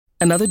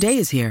Another day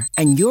is here,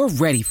 and you're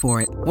ready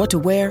for it. What to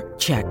wear?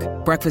 Check.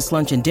 Breakfast,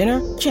 lunch, and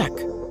dinner? Check.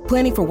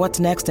 Planning for what's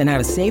next and how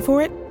to save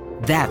for it?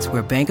 That's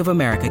where Bank of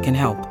America can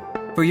help.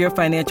 For your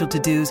financial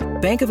to-dos,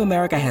 Bank of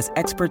America has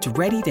experts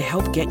ready to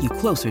help get you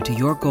closer to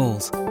your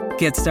goals.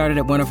 Get started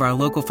at one of our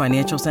local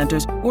financial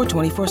centers or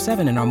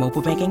 24/7 in our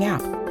mobile banking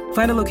app.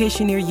 Find a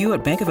location near you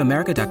at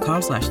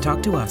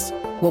bankofamerica.com/talktous.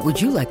 What would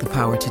you like the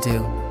power to do?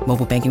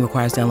 Mobile banking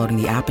requires downloading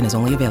the app and is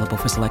only available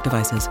for select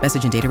devices.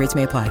 Message and data rates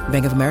may apply.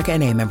 Bank of America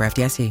N.A., member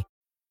FDIC.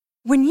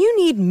 When you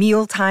need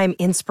mealtime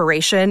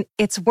inspiration,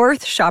 it's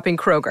worth shopping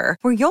Kroger,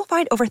 where you'll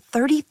find over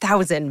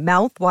 30,000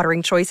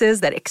 mouth-watering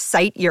choices that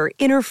excite your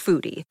inner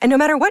foodie. And no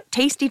matter what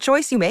tasty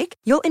choice you make,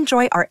 you'll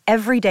enjoy our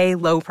everyday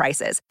low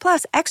prices,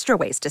 plus extra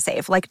ways to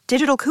save, like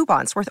digital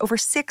coupons worth over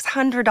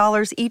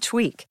 $600 each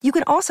week. You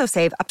can also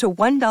save up to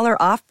 $1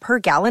 off per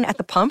gallon at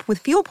the pump with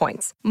fuel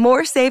points.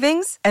 More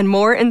savings and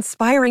more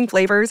inspiring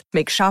flavors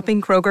make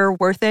shopping Kroger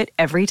worth it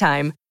every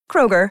time.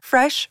 Kroger,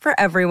 fresh for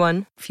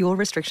everyone. Fuel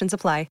restrictions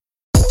apply.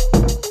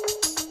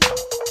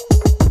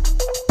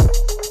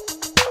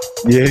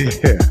 Yeah.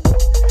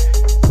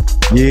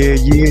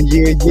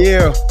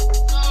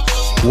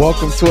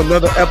 Welcome to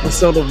another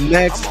episode of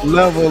Next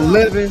Level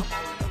Living.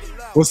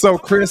 What's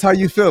up, Chris? How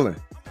you feeling?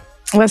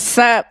 What's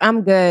up?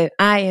 I'm good.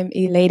 I am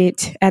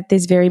elated at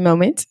this very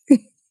moment.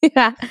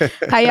 How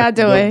y'all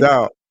doing? No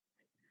doubt.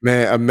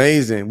 Man,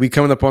 amazing. We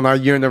coming up on our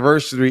year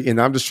anniversary,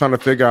 and I'm just trying to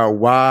figure out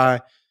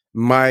why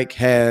Mike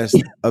has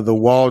the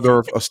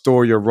Waldorf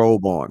Astoria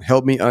robe on.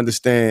 Help me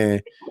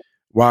understand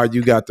why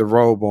you got the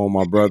robe on,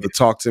 my brother.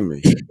 Talk to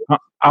me.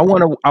 I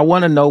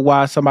want to know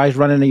why somebody's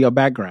running in your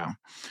background.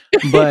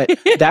 But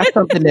that's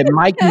something that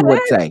Mikey would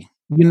say.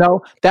 You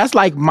know, that's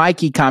like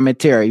Mikey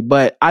commentary.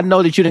 But I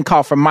know that you didn't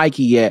call for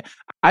Mikey yet.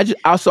 I'm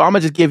gonna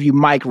just give you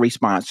Mike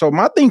response. So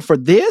my thing for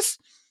this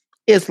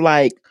is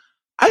like,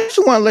 I just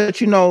want to let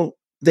you know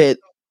that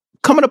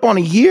coming up on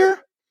a year,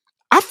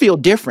 I feel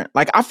different.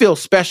 Like, I feel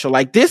special.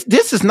 Like, this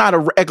is not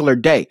a regular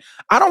day.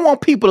 I don't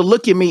want people to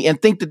look at me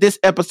and think that this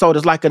episode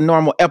is like a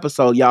normal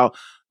episode, y'all.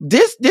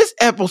 This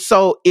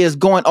episode is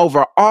going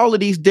over all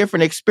of these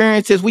different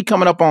experiences. We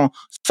coming up on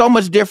so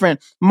much different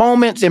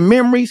moments and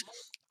memories.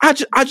 I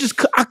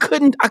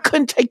couldn't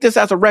take this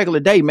as a regular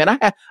day, man.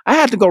 I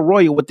had to go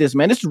royal with this,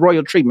 man. This is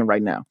royal treatment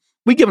right now.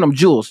 We giving them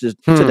jewels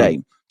today.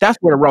 That's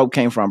where the robe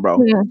came from,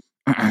 bro. Yeah.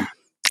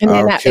 And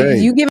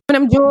then you giving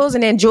them jewels,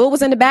 and then Jewel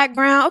was in the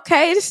background.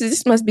 Okay,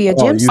 this must be a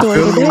gem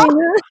story today.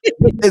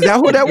 Is that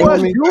who that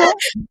was? Jewel?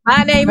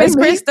 My name is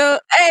Crystal.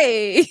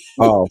 Hey.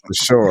 Oh, for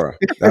sure.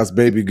 That's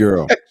baby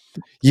girl.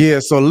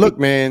 Yeah. So look,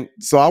 man.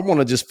 So I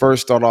want to just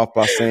first start off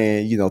by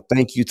saying,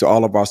 thank you to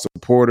all of our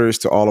supporters,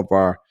 to all of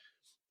our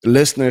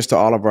listeners, to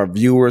all of our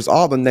viewers,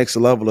 all the next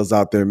levelers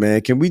out there,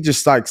 man. Can we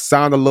just like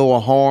sound a little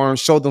horn,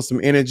 show them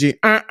some energy,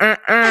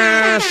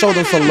 show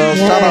them some love.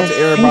 Shout out to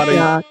everybody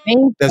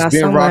that's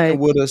been rocking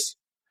with us,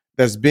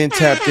 that's been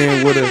tapped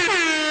in with us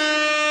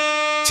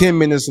 10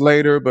 minutes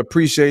later, but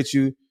appreciate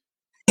you.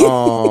 You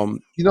know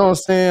what I'm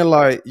saying?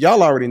 Like,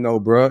 y'all already know,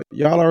 bro.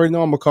 Y'all already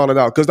know I'm gonna call it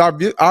out because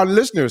our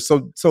listeners.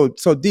 So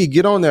D,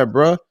 get on there,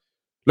 bro.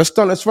 Let's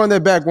run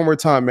that back one more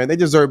time, man. They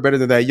deserve better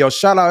than that. Yo,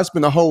 shout out. It's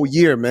been a whole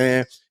year,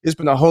 man. It's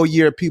been a whole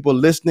year of people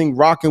listening,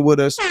 rocking with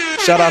us.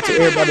 Shout out to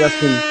everybody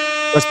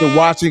that's been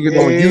watching it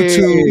on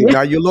YouTube.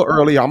 Now, you're a little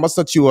early. I'm going to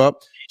set you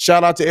up.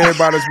 Shout out to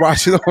everybody that's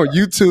watching on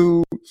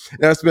YouTube,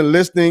 that's been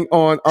listening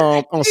on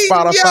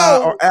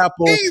Spotify or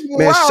Apple.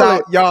 Man,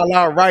 shout y'all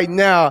out right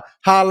now.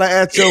 Holla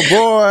at your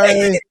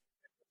boy.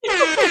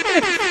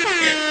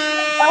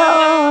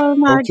 Oh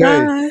my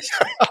gosh.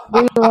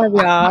 We love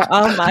y'all.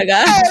 Oh my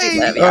gosh. We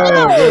love y'all.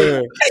 Oh,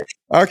 man.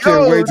 I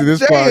can't wait till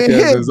this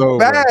podcast is over.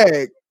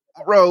 Back.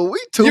 Bro, we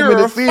 2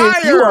 minutes in.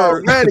 You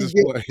already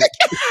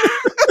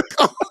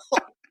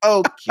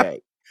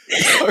Okay.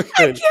 I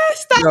can't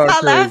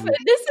stop laughing.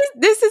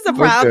 This is a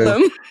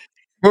problem. Okay.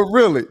 But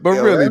really,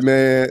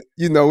 man,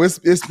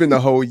 it's been a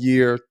whole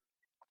year.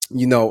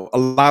 A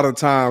lot of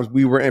times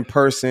we were in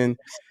person.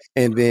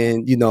 And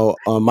then,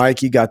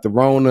 Mikey got the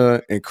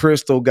Rona and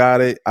Crystal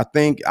got it. I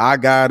think I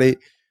got it.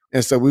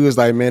 And so we was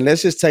like, man,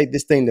 let's just take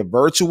this thing to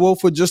virtual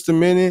for just a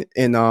minute.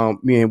 And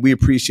man, we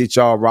appreciate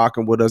y'all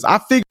rocking with us. I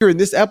figure in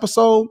this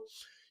episode,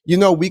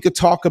 we could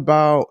talk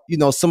about,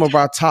 some of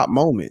our top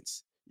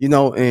moments,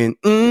 and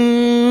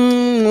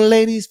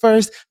ladies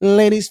first.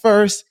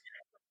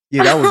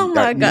 Yeah, that was. Oh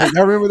my God.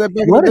 I remember that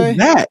back What in the is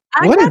day? that?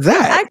 What is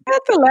that? I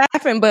got to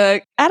laughing,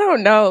 but I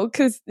don't know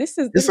because this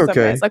is okay. a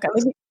mess. Okay,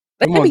 let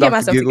Come on, me get Dr.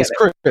 myself Giggles.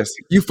 together. Chris,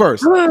 you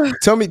first.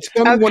 Tell me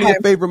one of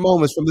your favorite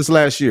moments from this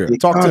last year.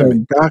 Talk to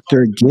me.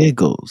 Dr.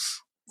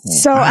 Giggles.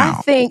 So Wow.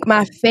 I think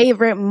my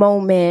favorite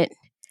moment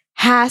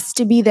has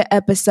to be the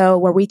episode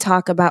where we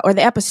talk about, or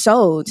the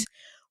episodes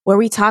where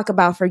we talk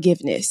about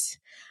forgiveness.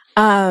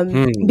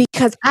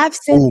 Because I've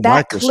sent that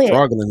Mike was clip.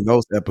 struggling in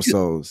those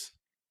episodes.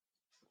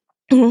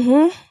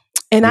 And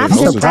Yeah, I've those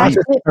sent are that deep.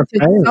 clip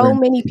to so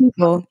many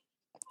people.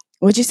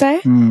 What'd you say?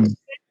 I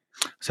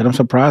said, I'm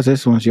surprised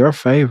this one's your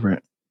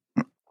favorite.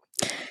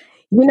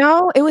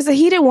 It was a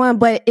heated one,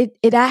 but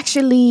it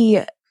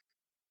actually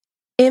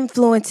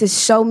influences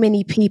so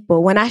many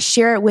people. When I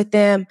share it with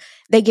them,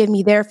 they give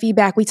me their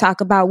feedback. We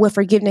talk about what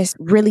forgiveness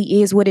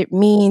really is, what it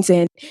means.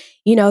 And,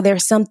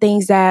 there's some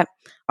things that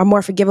are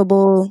more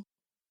forgivable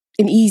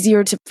and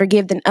easier to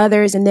forgive than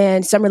others. And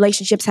then some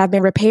relationships have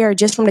been repaired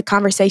just from the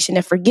conversation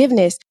of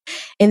forgiveness.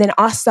 And then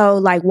also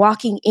like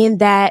walking in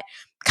that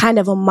kind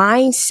of a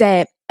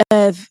mindset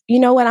of, you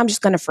know what, I'm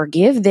just going to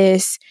forgive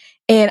this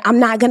and I'm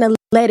not going to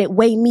let it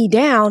weigh me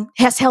down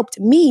has helped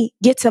me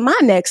get to my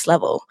next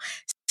level.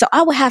 So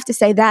I would have to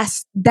say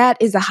that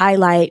is a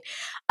highlight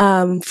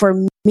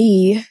for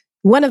me.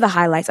 One of the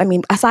highlights, I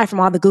mean, aside from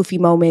all the goofy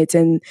moments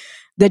and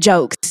the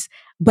jokes,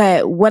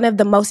 but one of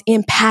the most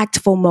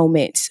impactful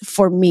moments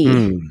for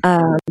me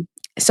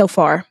so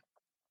far.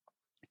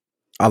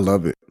 I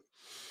love it.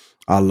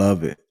 I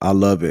love it. I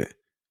love it.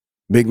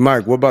 Big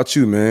Mike, what about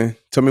you, man?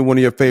 Tell me one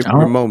of your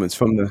favorite moments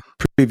from the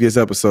previous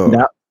episode.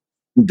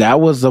 That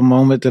was a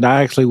moment that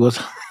I actually was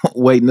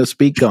waiting to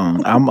speak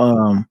on. I'm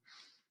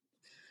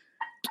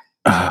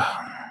gonna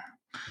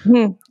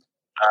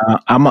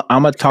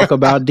talk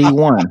about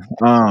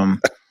D1.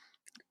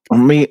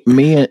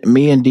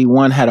 Me and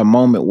D1 had a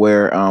moment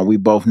where we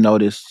both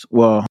noticed.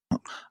 Well,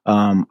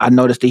 I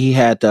noticed that he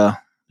had the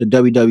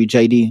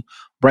WWJD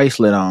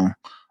bracelet on.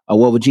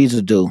 What would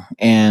Jesus do?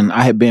 And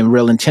I had been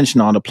real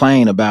intentional on the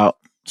plane about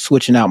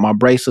switching out my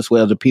bracelets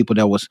with other people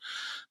that was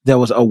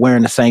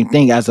wearing the same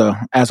thing as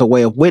a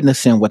way of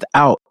witnessing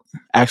without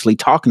actually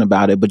talking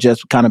about it, but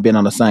just kind of being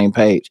on the same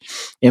page.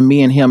 And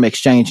me and him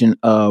exchanging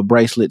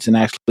bracelets and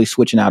actually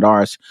switching out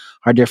our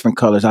different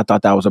colors. I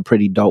thought that was a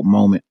pretty dope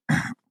moment.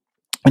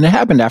 And it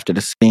happened after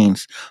the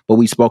scenes, but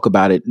we spoke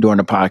about it during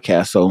the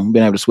podcast. So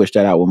being able to switch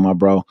that out with my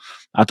bro,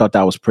 I thought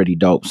that was pretty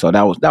dope. So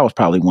that was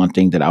probably one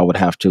thing that I would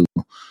have to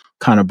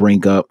kind of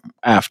bring up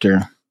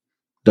after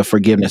the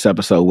forgiveness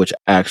episode, which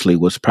actually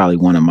was probably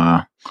one of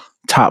my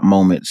top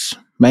moments,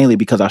 mainly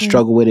because I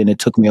struggled with it and it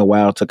took me a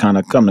while to kind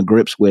of come to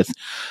grips with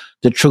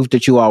the truth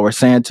that you all were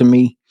saying to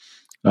me,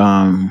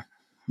 and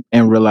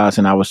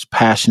realizing I was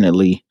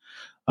passionately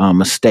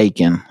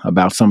mistaken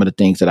about some of the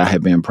things that I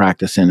had been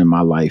practicing in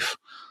my life.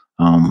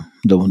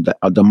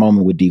 The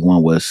moment with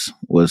D1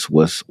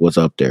 was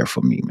up there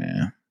for me,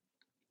 man.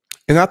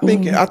 And I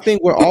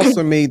think what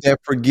also made that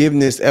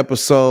forgiveness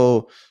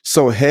episode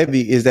so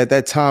heavy is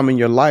that time in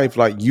your life,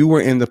 like you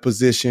were in the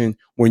position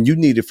when you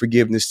needed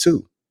forgiveness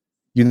too.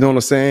 You know what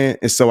I'm saying?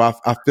 And so I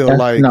feel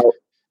like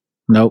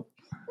nope.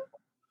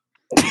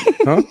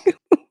 Huh?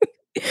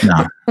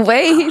 No.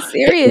 Wait, he's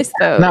serious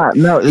though.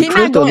 No,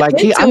 Crystal, like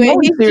I know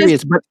he's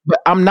serious, but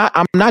I'm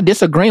not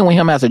disagreeing with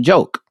him as a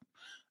joke.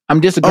 I'm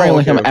disagreeing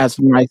with him as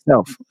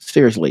myself.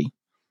 Seriously.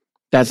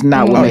 That's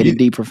not what made it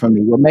deeper for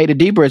me. What made it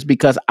deeper is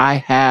because I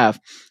have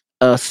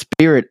a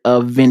spirit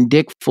of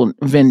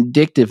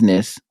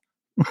vindictiveness.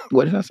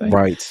 What did I say?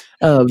 Right.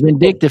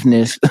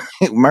 Vindictiveness.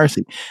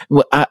 Mercy.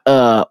 When I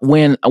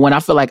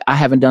feel like I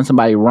haven't done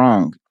somebody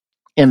wrong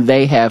and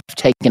they have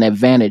taken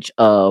advantage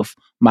of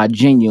my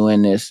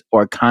genuineness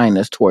or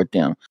kindness toward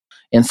them.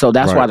 And so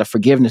that's why the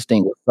forgiveness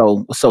thing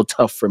was so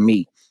tough for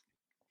me.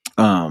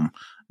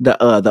 The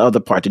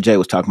other part that Jay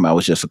was talking about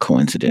was just a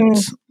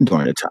coincidence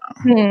during the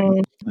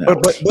time.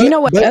 But you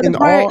know what? The other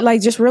part,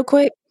 like just real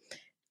quick,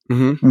 there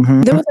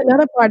was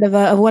another part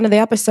of one of the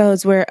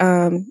episodes where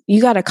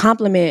you got a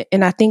compliment,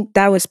 and I think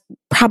that was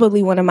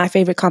probably one of my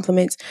favorite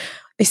compliments.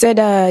 They said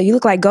you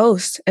look like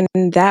Ghost, and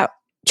that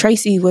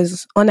Tracy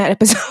was on that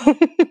episode,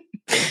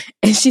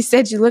 and she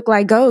said you look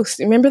like Ghost.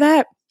 Remember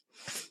that?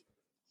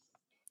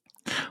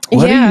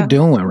 What are you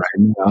doing right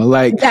now?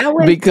 Like that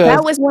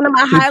was one of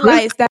my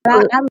highlights that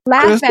I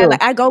laugh at.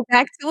 Like I go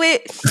back to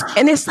it,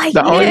 and it's like,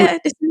 the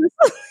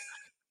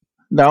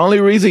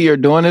only reason you're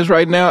doing this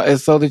right now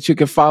is so that you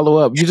can follow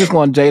up. You just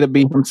want Jay to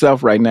be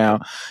himself right now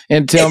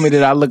and tell me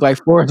that I look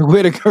like Forrest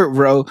Whitaker,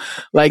 bro.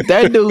 Like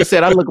that dude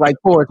said I look like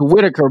Forrest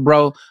Whitaker,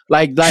 bro.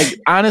 Like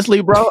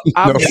honestly, bro,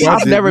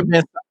 I've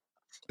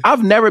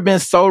never been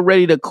so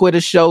ready to quit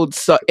a show.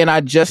 And I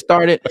just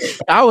started.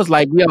 I was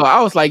like,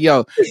 how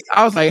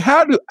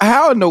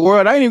in the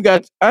world? I ain't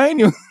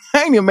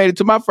even made it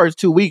to my first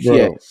 2 weeks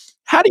yet.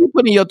 How do you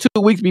put in your 2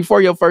 weeks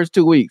before your first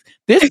 2 weeks?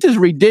 This is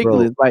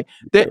ridiculous. Like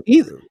that.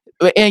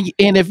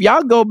 And if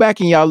y'all go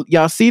back and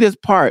y'all see this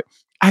part,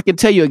 I can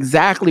tell you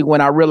exactly when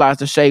I realized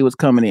the shade was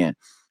coming in.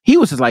 He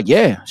was just like,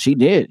 yeah, she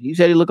did. He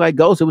said he looked like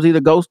Ghost. It was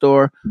either Ghost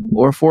or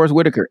Forrest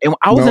Whitaker. And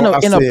I was in a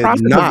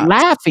process of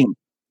laughing.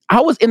 I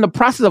was in the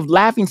process of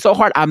laughing so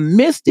hard, I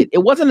missed it. It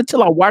wasn't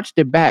until I watched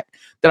it back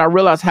that I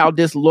realized how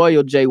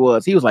disloyal Jay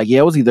was. He was like,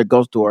 yeah, it was either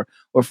Ghost or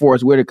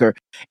Forrest Whitaker.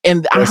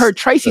 And I heard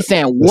Tracy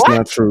saying, what? That's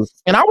not true.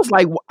 And I was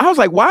like,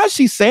 why is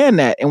she saying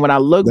that? And when I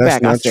look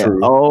back, I said,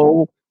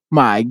 oh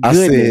my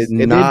goodness.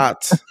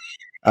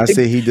 I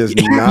said he does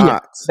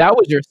not. That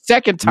was your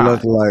second time.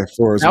 Look like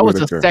Forrest Whitaker. That was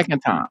the second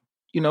time.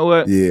 You know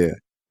what? Yeah.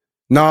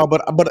 No,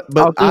 but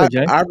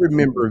I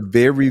remember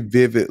very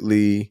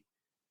vividly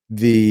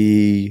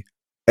the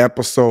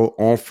episode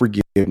on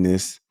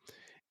forgiveness,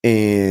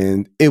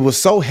 and it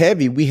was so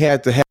heavy we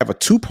had to have a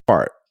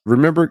 2-part.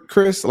 Remember,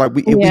 Chris? Like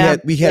we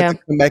had to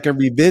come back and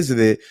revisit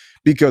it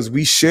because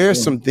we shared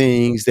some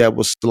things that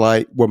was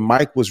like where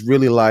Mike was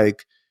really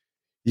like,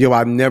 yo,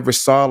 I never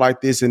saw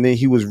like this. And then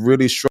he was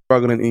really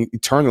struggling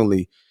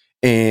eternally.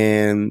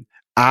 And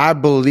I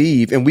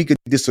believe, and we could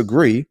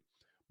disagree,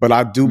 but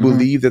I do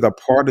believe that a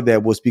part of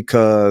that was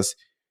because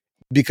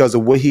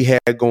of what he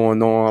had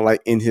going on,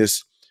 like in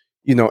his,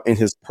 in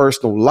his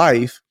personal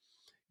life,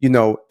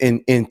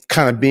 and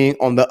kind of being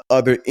on the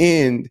other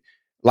end,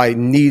 like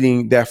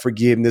needing that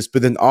forgiveness,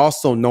 but then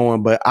also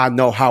knowing, but I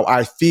know how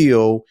I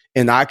feel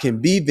and I can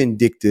be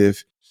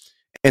vindictive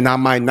and I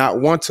might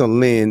not want to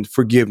lend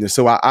forgiveness.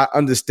 So I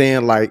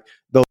understand like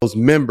those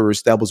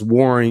members that was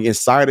warring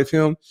inside of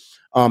him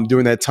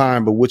during that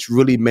time, but which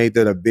really made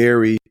that a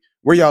very,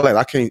 where y'all at?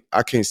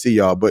 I can't see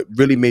y'all, but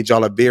really made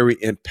y'all a very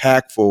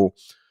impactful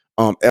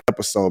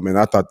episode, man.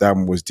 I thought that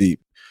one was deep.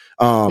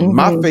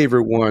 My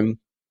favorite one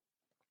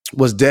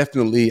was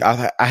definitely,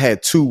 I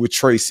had two with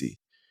Tracy.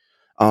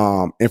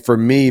 And for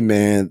me,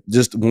 man,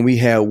 just when we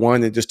had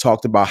one that just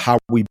talked about how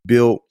we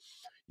built,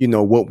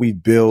 what we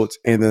built.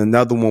 And then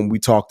another one we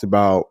talked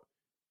about,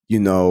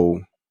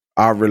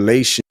 our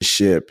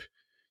relationship.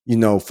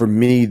 For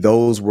me,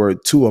 those were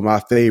two of my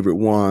favorite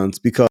ones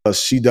because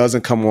she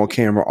doesn't come on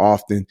camera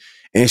often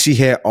and she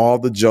had all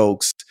the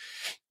jokes.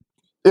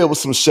 It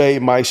was some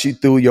shade, Mike, she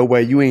threw your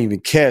way. You ain't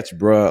even catch,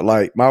 bruh.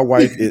 Like my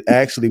wife is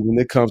actually, when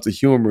it comes to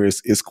humor,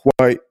 is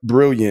quite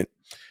brilliant.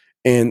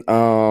 And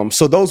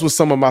so those were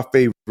some of my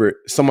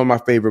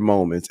favorite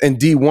moments. And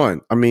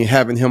D1, I mean,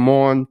 having him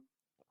on,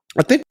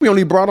 I think we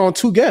only brought on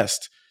 2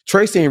 guests.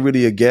 Tracy ain't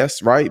really a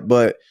guest, right?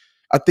 But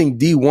I think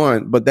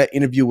D1, but that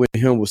interview with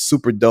him was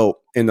super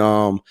dope. And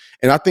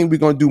I think we're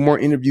gonna do more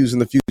interviews in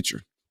the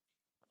future.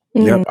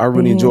 Yep, I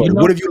really enjoyed it.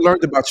 What have you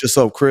learned about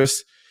yourself,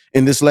 Chris,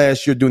 in this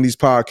last year doing these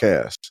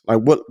podcasts? Like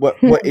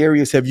what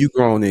areas have you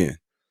grown in?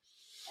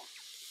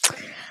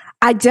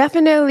 I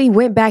definitely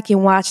went back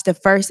and watched the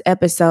first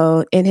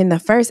episode. And in the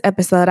first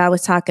episode, I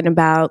was talking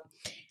about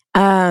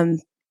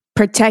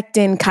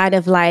protecting kind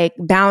of like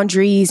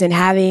boundaries and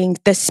having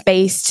the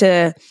space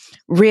to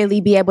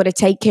really be able to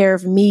take care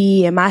of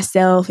me and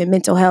myself and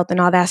mental health and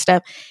all that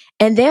stuff.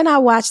 And then I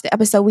watched the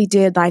episode we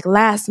did like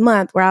last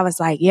month where I was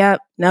like,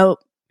 yep, nope,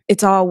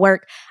 it's all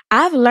work.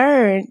 I've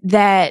learned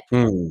that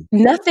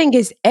nothing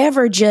is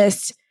ever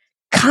just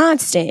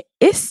constant.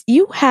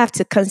 You have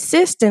to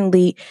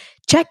consistently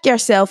check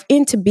yourself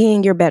into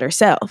being your better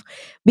self,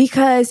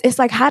 because it's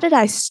like, how did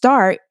I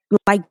start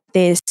like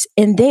this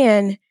and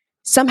then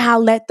somehow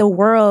let the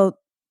world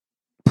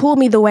pull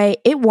me the way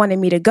it wanted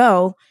me to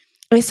go?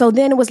 And so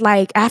then it was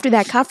like, after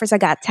that conference, I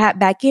got tapped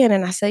back in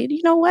and I said,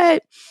 you know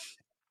what?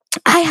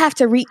 I have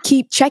to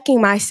keep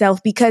checking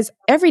myself, because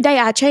every day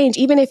I change.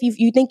 Even if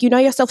you think you know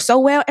yourself so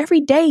well,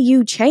 every day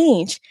you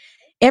change.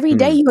 Every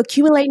day you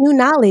accumulate new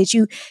knowledge.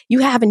 You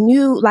have a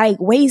new like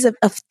ways of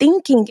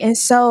thinking. And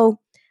so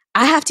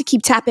I have to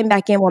keep tapping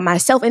back in with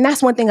myself. And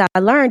that's one thing I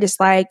learned. It's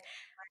like,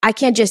 I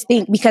can't just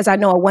think because I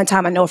know it one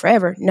time, I know it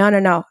forever.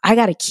 No. I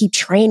got to keep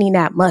training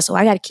that muscle.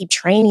 I got to keep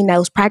training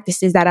those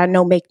practices that I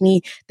know make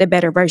me the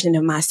better version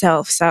of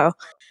myself. So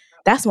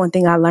that's one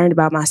thing I learned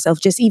about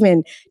myself, just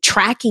even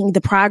tracking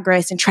the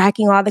progress and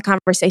tracking all the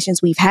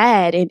conversations we've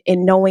had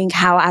and knowing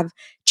how I've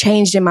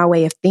changed in my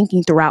way of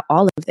thinking throughout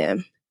all of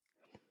them.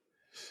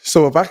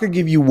 So if I could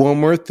give you one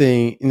more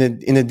thing,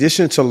 in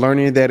addition to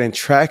learning that and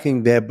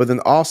tracking that, but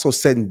then also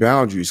setting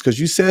boundaries, because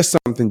you said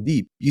something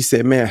deep. You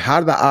said, man,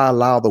 how did I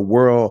allow the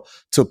world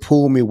to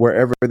pull me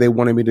wherever they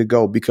wanted me to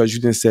go? Because you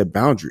didn't set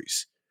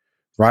boundaries,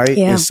 right?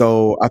 Yeah. And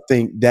so I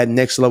think that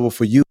next level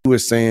for you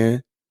is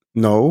saying,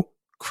 no,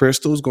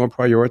 Crystal's going to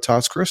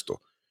prioritize Crystal.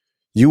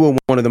 You are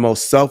one of the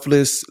most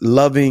selfless,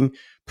 loving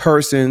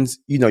persons.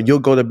 You'll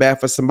go to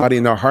bat for somebody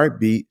in a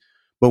heartbeat.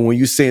 But when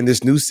you say in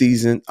this new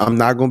season, I'm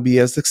not going to be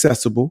as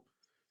accessible.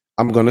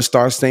 I'm going to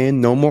start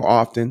saying no more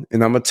often,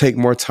 and I'm going to take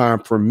more time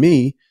for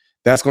me.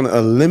 That's going to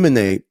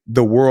eliminate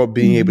the world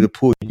being able to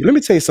pull you. Let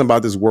me tell you something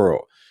about this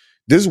world.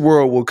 This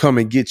world will come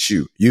and get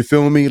you. You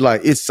feel me?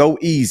 Like, it's so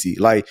easy.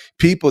 Like,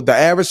 people, the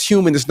average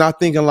human is not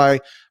thinking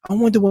like, I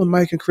wonder what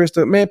Mike and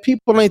Krista, man,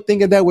 people ain't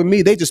thinking that with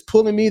me. They just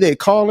pulling me. They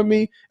calling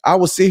me. I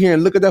will sit here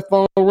and look at that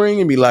phone ring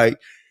and be like,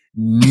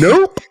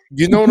 nope.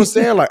 You know what I'm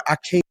saying? Like, I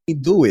can't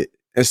do it.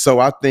 And so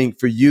I think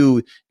for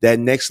you, that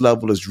next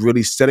level is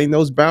really setting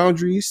those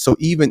boundaries. So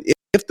even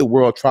if the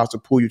world tries to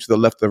pull you to the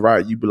left or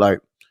right, you'd be like,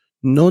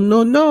 no.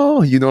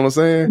 You know what I'm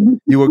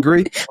saying? You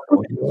agree?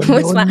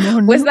 What's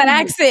that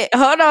accent?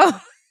 Hold on.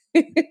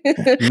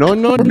 No.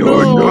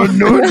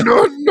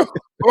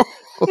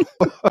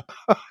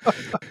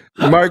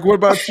 Mike, what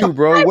about you,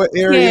 bro? What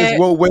areas,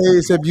 what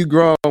ways have you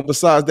grown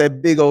besides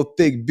that big old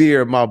thick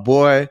beard, my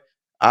boy?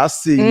 I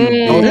see you.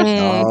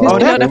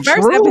 The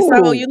first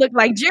episode, you look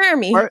like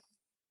Jeremy.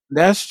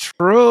 That's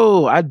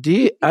true. I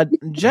did.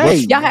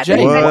 Jay, Jay,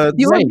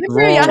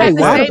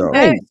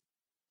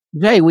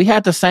 we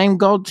had the same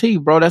goatee,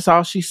 bro. That's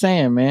all she's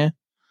saying, man.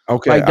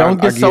 Okay, like, don't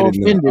get so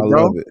offended,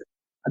 bro.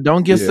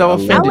 Don't get so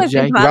offended,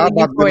 Jay. My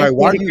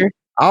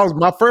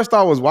first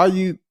thought was, why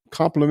you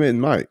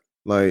complimenting Mike?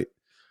 Like,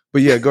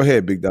 but yeah, go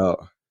ahead, big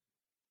dog.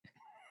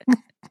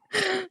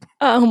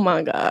 Oh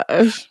my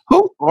gosh.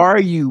 Who are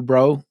you,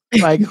 bro?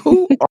 Like,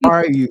 who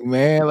are you,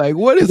 man? Like,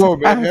 what is Come on,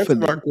 man. Answer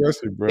happening? my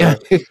question, bro.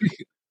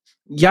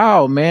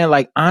 Y'all, man,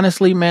 like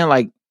honestly, man,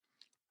 like,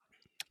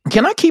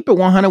 can I keep it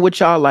 100 with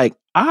y'all? Like,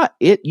 I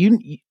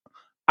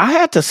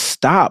had to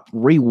stop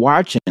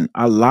rewatching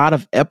a lot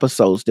of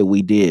episodes that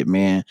we did,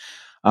 man.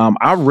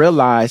 I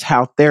realized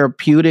how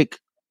therapeutic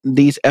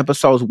these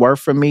episodes were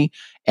for me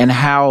and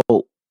how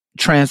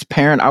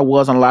transparent I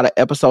was on a lot of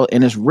episodes.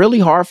 And it's really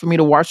hard for me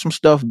to watch some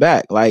stuff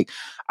back. Like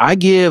I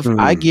give,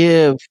 I Mm,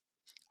 give,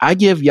 I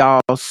give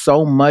y'all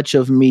so much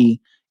of me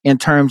in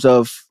terms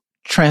of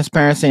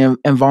transparency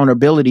and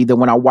vulnerability that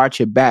when I watch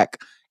it back,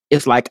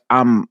 it's like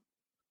I'm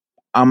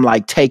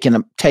like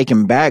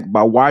taken back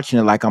by watching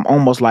it. Like I'm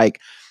almost like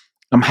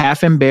I'm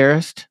half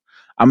embarrassed.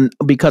 I'm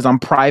because I'm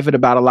private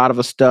about a lot of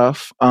the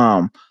stuff.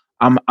 I'm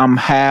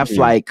half mm,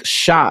 like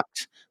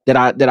shocked that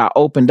I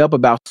opened up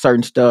about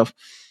certain stuff,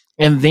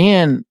 and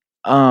then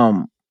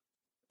um,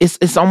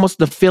 it's almost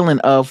the feeling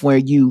of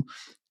where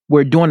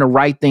doing the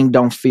right thing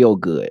don't feel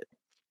good.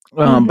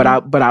 Mm-hmm.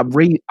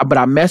 But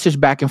I message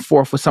back and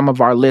forth with some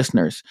of our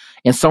listeners,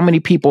 and so many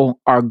people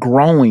are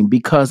growing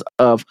because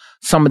of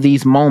some of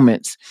these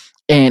moments,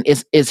 and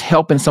it's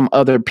helping some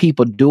other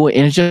people do it,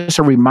 and it's just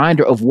a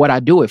reminder of what I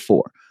do it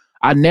for.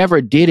 I never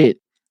did it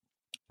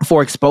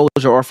for exposure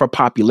or for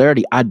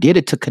popularity. I did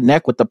it to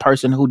connect with the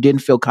person who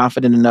didn't feel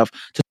confident enough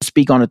to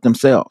speak on it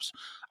themselves.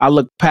 I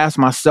looked past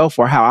myself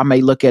or how I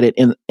may look at it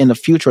in the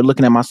future,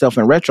 looking at myself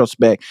in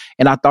retrospect.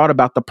 And I thought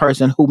about the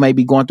person who may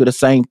be going through the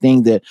same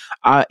thing that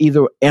I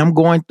either am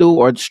going through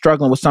or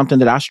struggling with something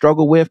that I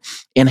struggle with,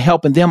 and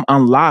helping them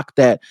unlock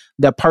that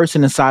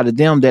person inside of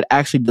them that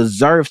actually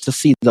deserves to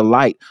see the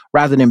light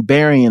rather than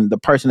burying the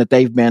person that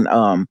they've been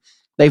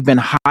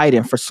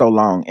hiding for so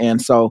long.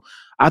 And so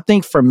I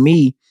think for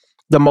me,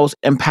 the most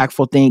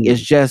impactful thing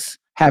is mm. just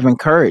having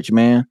courage,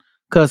 man.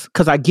 Cause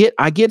I get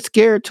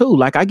scared too.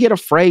 Like I get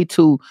afraid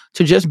to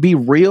just be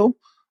real,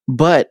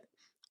 but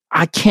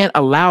I can't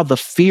allow the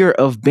fear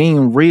of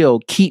being real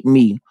keep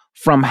me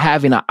from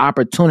having an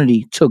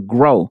opportunity to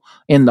grow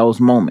in those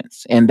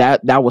moments. And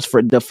that was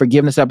for the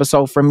forgiveness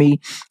episode for me,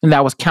 and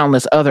that was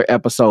countless other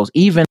episodes.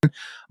 Even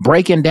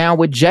breaking down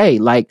with Jay,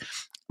 like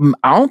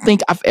I don't think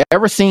I've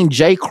ever seen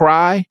Jay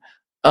cry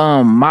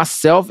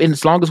myself in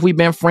as long as we've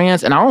been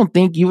friends, and I don't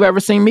think you've ever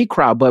seen me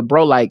cry. But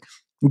bro, like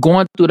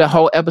going through the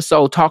whole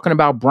episode talking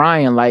about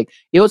Brian, like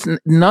it was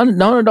none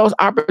of those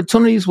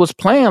opportunities was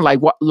planned. Like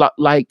what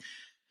like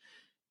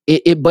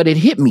but it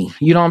hit me,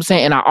 you know what I'm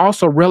saying? And I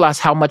also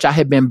realized how much I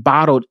had been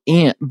bottling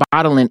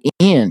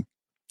in,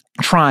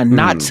 trying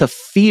not Mm. to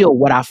feel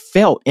what I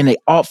felt, and it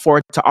all for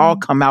it to all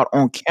come out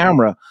on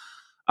camera.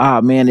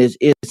 Man,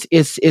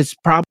 it's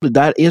probably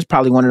that is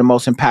probably one of the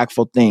most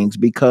impactful things,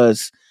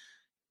 because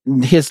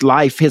his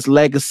life, his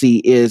legacy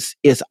is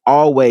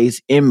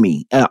always in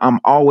me. I'm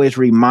always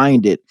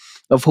reminded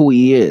of who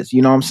he is.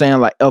 You know what I'm saying?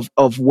 Like of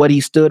what he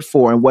stood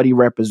for and what he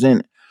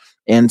represented.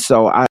 And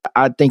so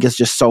I think it's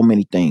just so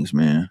many things,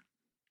 man.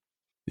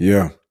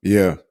 Yeah,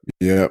 yeah,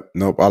 yeah.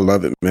 Nope, I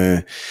love it,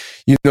 man.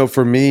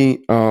 For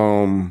me,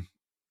 I'm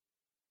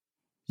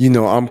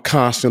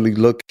constantly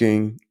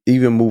looking,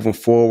 even moving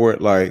forward,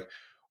 like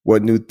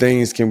what new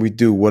things can we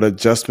do? What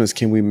adjustments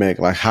can we make?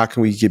 Like how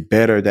can we get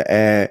better to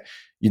add,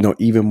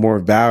 even more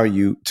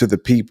value to the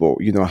people?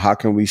 How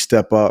can we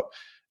step up,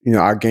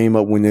 our game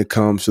up when it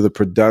comes to the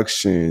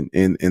production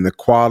and the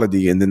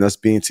quality, and then us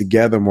being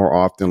together more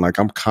often. Like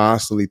I'm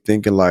constantly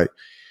thinking like,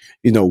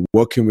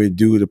 what can we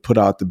do to put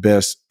out the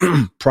best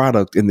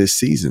product in this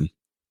season?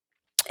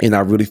 And I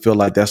really feel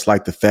like that's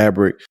like the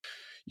fabric,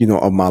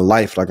 of my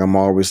life. Like I'm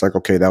always like,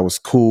 okay, that was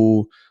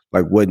cool.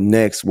 Like what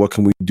next? What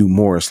can we do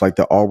more? It's like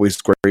the always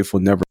grateful,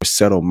 never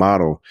settle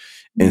model.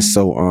 And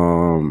so,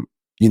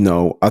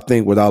 I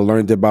think what I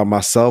learned about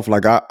myself,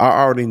 like I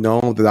already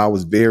know that I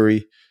was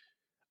very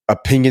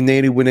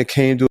opinionated when it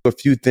came to a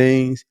few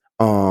things.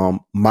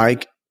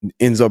 Mike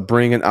ends up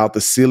bringing out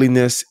the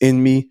silliness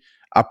in me.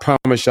 I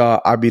promise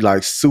y'all, I'd be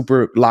like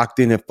super locked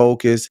in and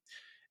focused,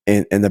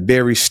 and a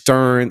very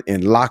stern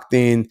and locked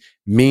in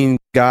mean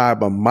guy.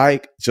 But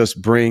Mike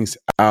just brings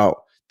out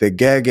the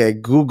gaga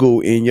Google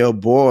in your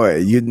boy.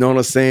 You know what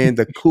I'm saying?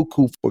 The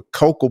cuckoo for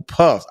Cocoa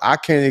Puffs. I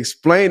can't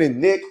explain it,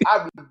 Nick.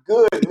 I be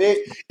good, Nick.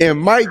 And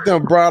Mike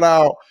done brought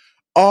out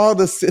all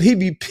he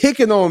be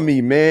picking on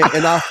me, man.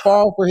 And I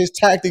fall for his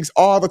tactics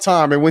all the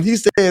time. And when he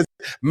says,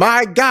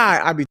 my guy,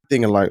 I be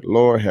thinking like,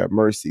 Lord have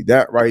mercy.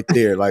 That right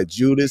there, like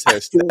Judas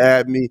has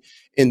stabbed me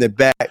in the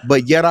back,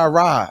 but yet I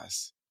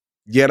rise.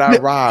 Yet I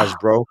rise,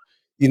 bro.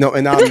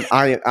 And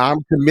I'm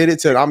committed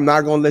to it. I'm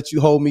not gonna let you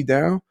hold me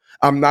down.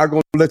 I'm not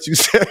gonna let you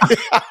say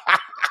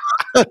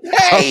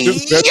Hey,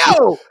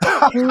 yo,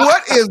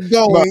 what is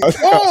going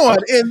on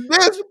in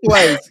this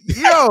place?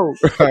 Yo,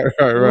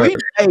 right.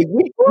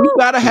 we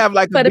gotta have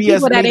like a For the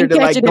people BS that leader didn't that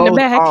catch like it in the goes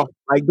back. off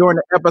like during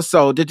the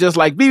episode to just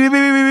like beep, beep,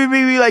 beep, beep, beep,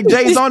 beep, beep, like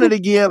Jay's on it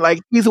again, like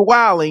he's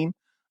wilding.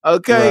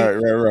 Okay,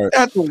 Right.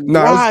 that's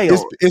No, wild.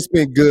 it's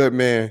been good,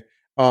 man.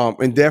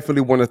 And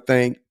definitely want to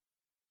thank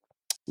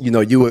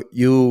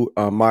you,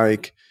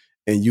 Mike,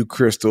 and you,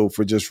 Crystal,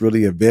 for just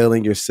really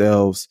availing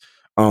yourselves.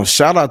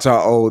 Shout out to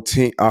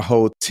our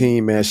whole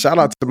team, man. Shout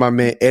out to my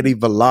man Eddie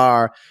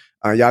Villar.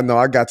 Y'all know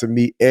I got to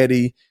meet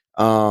Eddie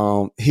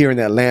here in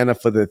Atlanta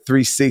for the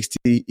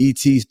 360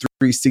 ET's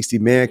 360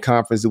 Man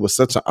Conference. It was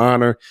such an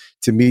honor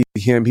to meet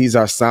him. He's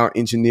our sound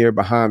engineer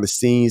behind the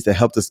scenes that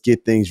helped us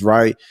get things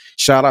right.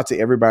 Shout out to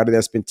everybody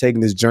that's been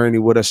taking this journey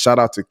with us. Shout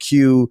out to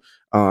Q.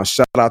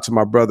 Shout out to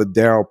my brother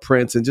Daryl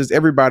Prince, and just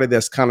everybody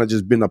that's kind of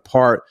just been a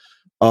part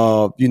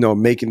of,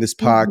 making this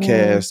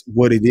podcast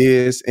what it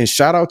is. And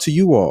shout out to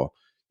you all,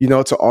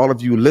 to all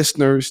of you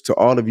listeners, to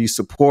all of you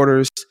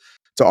supporters,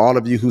 to all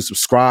of you who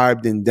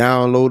subscribed and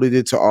downloaded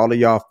it, to all of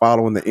y'all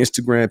following the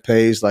Instagram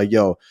page. Like,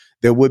 yo,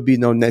 there would be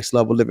no Next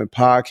Level Living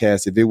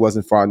podcast if it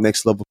wasn't for our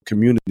Next Level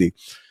community.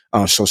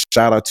 So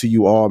shout out to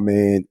you all,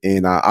 man.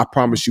 And I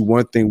promise you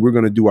one thing, we're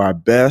going to do our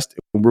best,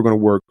 and we're going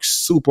to work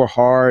super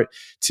hard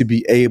to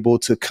be able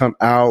to come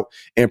out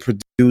and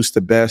produce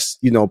the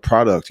best,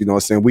 product. You know what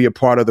I'm saying? We are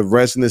part of the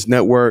Resonance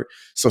Network.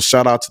 So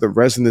shout out to the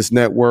Resonance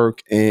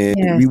Network. And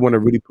we want to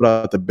really put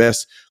out the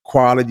best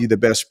quality, the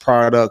best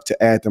product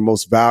to add the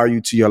most value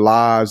to your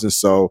lives. And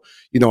so,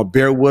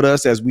 bear with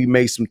us as we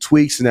make some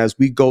tweaks and as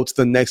we go to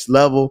the next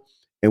level,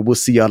 and we'll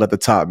see y'all at the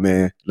top,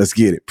 man. Let's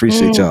get it.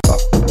 Appreciate y'all.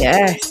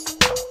 Yes.